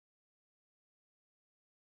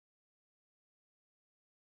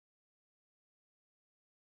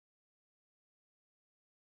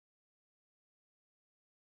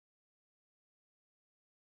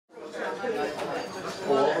Okay.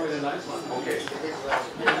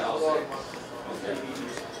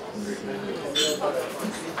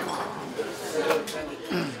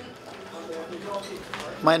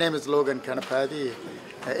 My name is Logan Kanapathi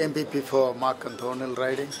MPP for Markham Thornhill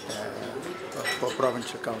riding for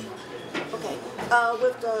provincial government. Okay.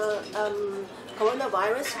 With the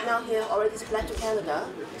coronavirus now here already spread to Canada,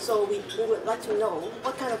 so we would like to know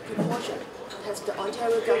what kind of precaution has the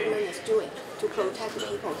Ontario government is doing to protect the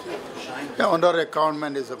people here. Yeah, Ontario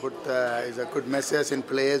government is a good message in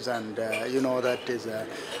place, and you know that is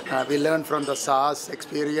we learned from the SARS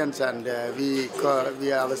experience, and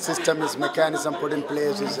our system is mechanism put in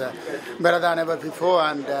place is better than ever before,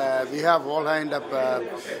 and we have all kind of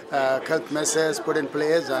health measures put in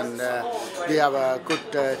place, and we have a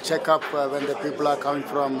good checkup when the people are coming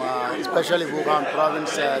from, especially Wuhan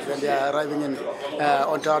province, when they are arriving in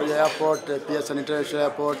Ontario Airport, Pearson International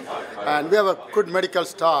Airport, and we have a good medical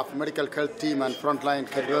staff, medical health team, and frontline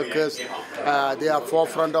health workers. They are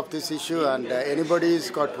forefront of this issue, and anybody's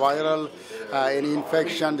got viral, any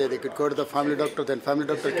infection, they could go to the family doctor, then family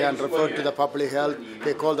doctor can refer to the public health,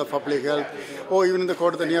 they call the public health, or even they go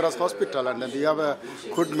to the nearest hospital, and then we have a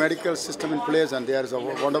good medical system in place, and there is a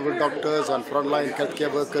wonderful doctors and frontline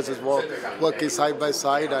healthcare workers is working side by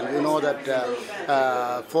side, and you know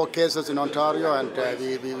that 4 cases in Ontario, and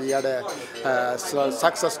we had a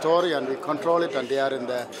success story, and we control it, and they are in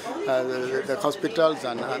the hospitals,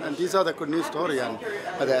 and these are the good news story, and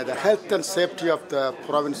the health and safety of the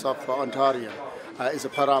province of Ontario is a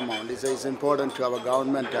paramount. It's important to our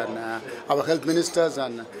government, and our health ministers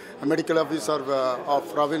and medical officers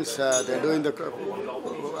of province. They're doing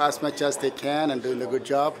as much as they can and doing a good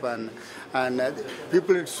job, and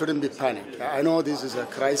people shouldn't be panicked. I know this is a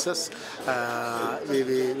crisis.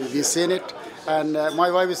 We've seen it, and my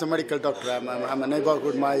wife is a medical doctor. I'm a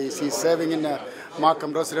neighborhood. She's serving in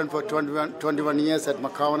Markham resident for 21 years at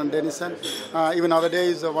McCowan and Denison. Even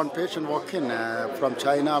nowadays, one patient walked in from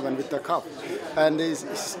China with a cough, and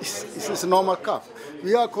it's a normal cough.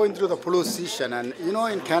 We are going through the flu season, and you know,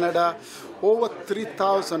 in Canada, over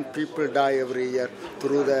 3,000 people die every year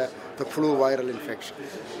through the flu viral infection.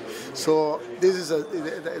 So this is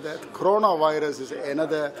the coronavirus is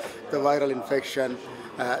another the viral infection.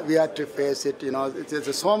 We have to face it. You know,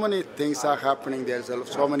 there's so many things are happening. There's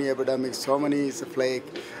so many epidemics, so many plague,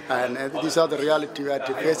 and these are the reality. We have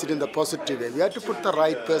to face it in the positive way. We have to put the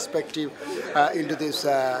right perspective into this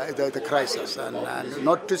the crisis, and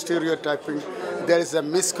not to stereotyping. There is a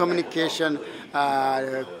miscommunication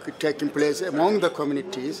taking place among the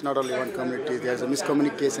communities, not only one community. There's a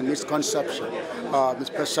miscommunication, misconception,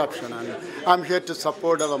 misperception, and I'm here to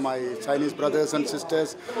support my Chinese brothers and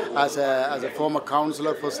sisters as a former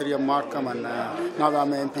councillor for City of Markham, and now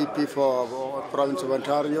I'm an MPP for province of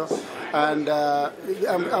Ontario, and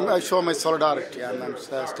I show my solidarity. I'm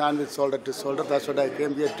stand with shoulder to shoulder. That's what I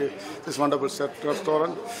came here to this wonderful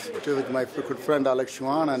restaurant with my good friend Alex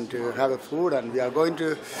Xuan, and to have a food, and we are going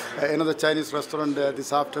to another Chinese restaurant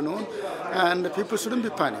this afternoon, and people shouldn't be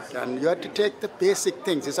panicked, and you have to take the basic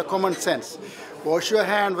things. It's a common sense. Wash your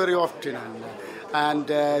hand very often, and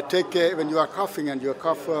take care when you are coughing, and you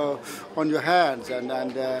cough on your hands, and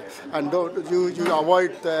don't, you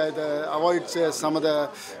avoid some of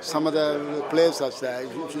the places that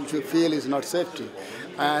you feel is not safety,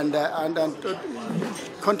 and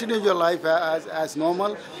continue your life as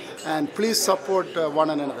normal. And please support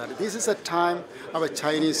one another. This is a time our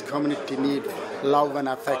Chinese community need love and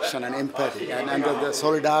affection and empathy and the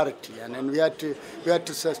solidarity. And we have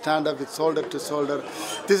to stand up with shoulder to shoulder.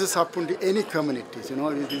 This is happened to any communities. You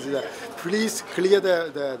know, please clear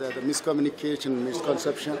the miscommunication,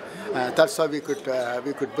 misconception. That's how we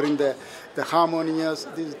could bring the harmonious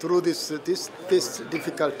through this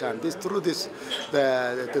difficult time. Through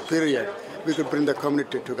the period, we could bring the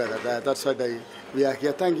community together. That's why we are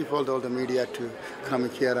here. Thank you for all the media to come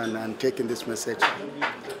here and taking this message.